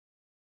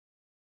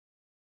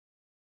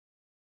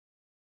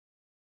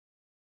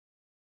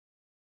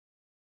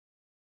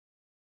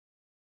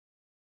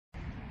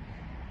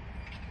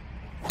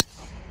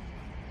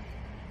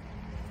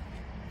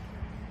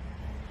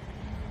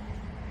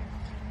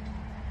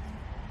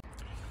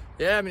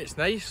Yeah, I mean it's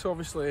nice.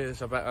 Obviously,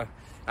 there's a bit of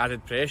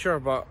added pressure,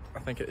 but I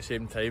think at the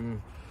same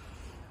time,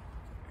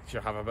 you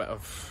have a bit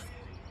of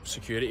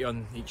security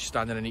on each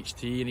standing in each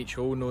tee and each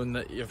hole, knowing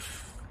that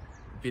you've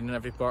been in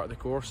every part of the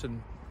course,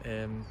 and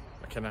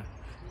you're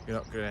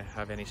not going to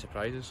have any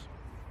surprises.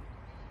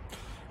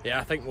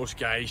 Yeah, I think most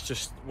guys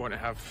just want to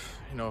have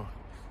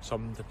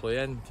something to play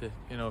in to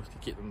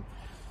keep them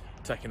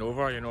ticking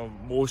over.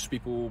 Most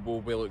people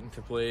will be looking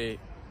to play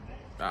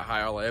at a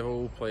higher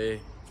level,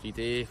 play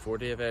 3-day,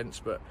 4-day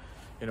events, but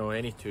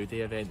any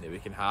 2-day event that we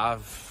can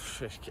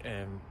have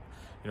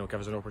give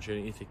us an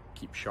opportunity to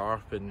keep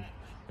sharp, and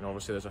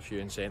obviously there's a few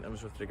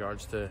incentives with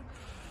regards to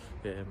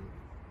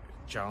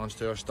Challenge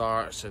Tour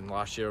starts, and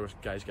last year with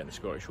guys getting the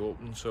Scottish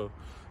Open, so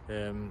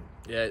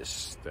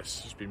this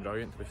has been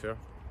brilliant, to be fair.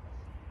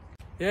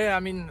 Yeah, I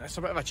mean it's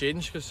a bit of a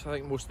change because I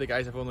think most of the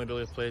guys have only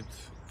really played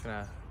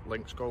kind of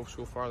links golf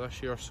so far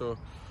this year, so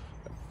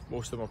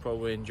most of them will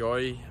probably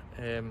enjoy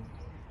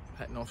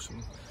hitting off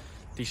some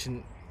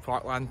decent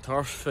parkland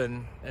turf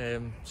and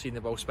seeing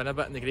the ball spin a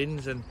bit in the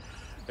greens, and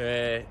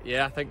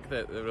I think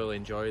that they really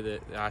enjoy the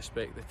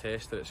aspect, the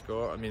test that it's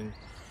got. I mean,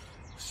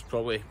 it's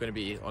probably going to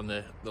be on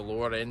the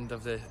lower end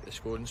of the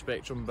scoring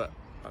spectrum, but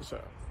that's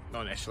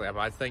not necessarily a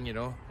bad thing,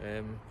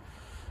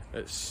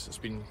 It's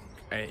been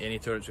any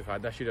tournaments we've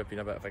had this year have been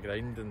a bit of a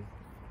grind and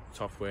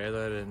tough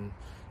weather and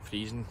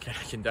freezing kind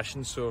of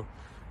conditions, so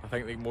I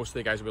think that most of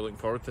the guys will be looking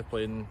forward to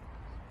playing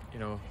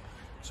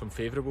some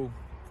favourable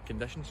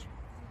conditions.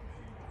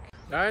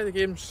 The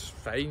game's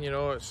fine,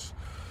 it's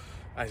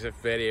as if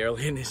very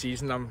early in the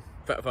season. I'm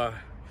a bit of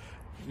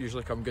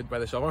usually come good by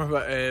the summer,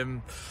 but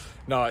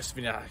no, it's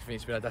been a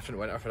different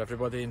winter for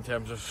everybody in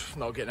terms of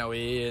not getting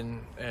away,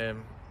 and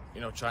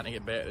trying to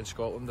get better in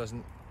Scotland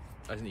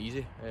isn't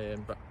easy,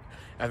 but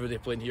everybody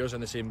playing here is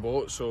in the same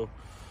boat, so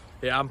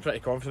yeah, I'm pretty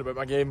confident about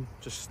my game.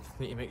 Just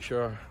need to make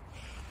sure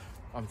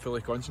I'm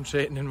fully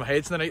concentrating and my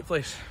head's in the right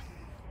place.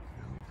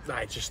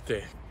 Just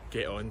to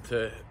get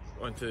onto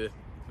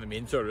the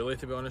main tour, really,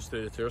 to be honest,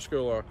 through the tour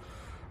school, or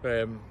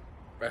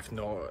if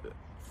not,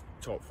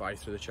 top 5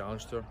 through the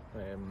Challenge Tour.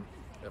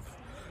 I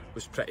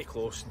was pretty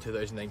close in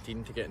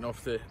 2019 to getting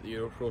off the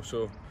Europro,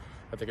 so I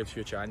had a good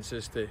few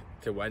chances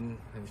to win,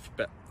 and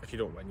if you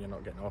don't win, you're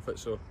not getting off it.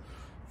 So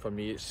for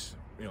me, it's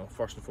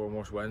first and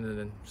foremost win, and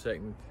then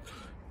second,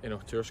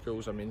 tour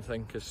school's a main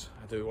thing, because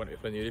I do want to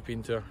play the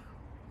European Tour.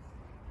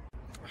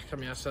 I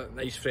mean, it's a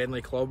nice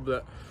friendly club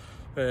that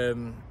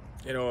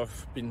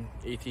I've been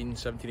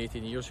 17,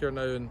 18 years here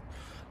now, and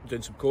I'm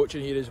doing some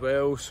coaching here as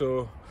well,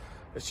 so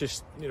it's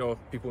just,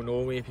 people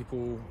know me, I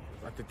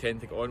tend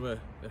to get on with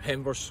the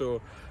members,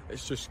 so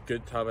it's just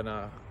good having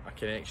a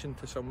connection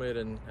to somewhere,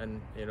 and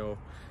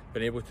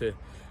being able to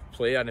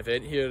play an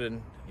event here,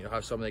 and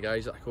have some of the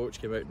guys that I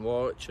coach come out and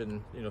watch,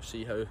 and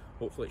see how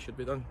hopefully it should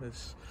be done.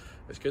 It's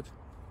good.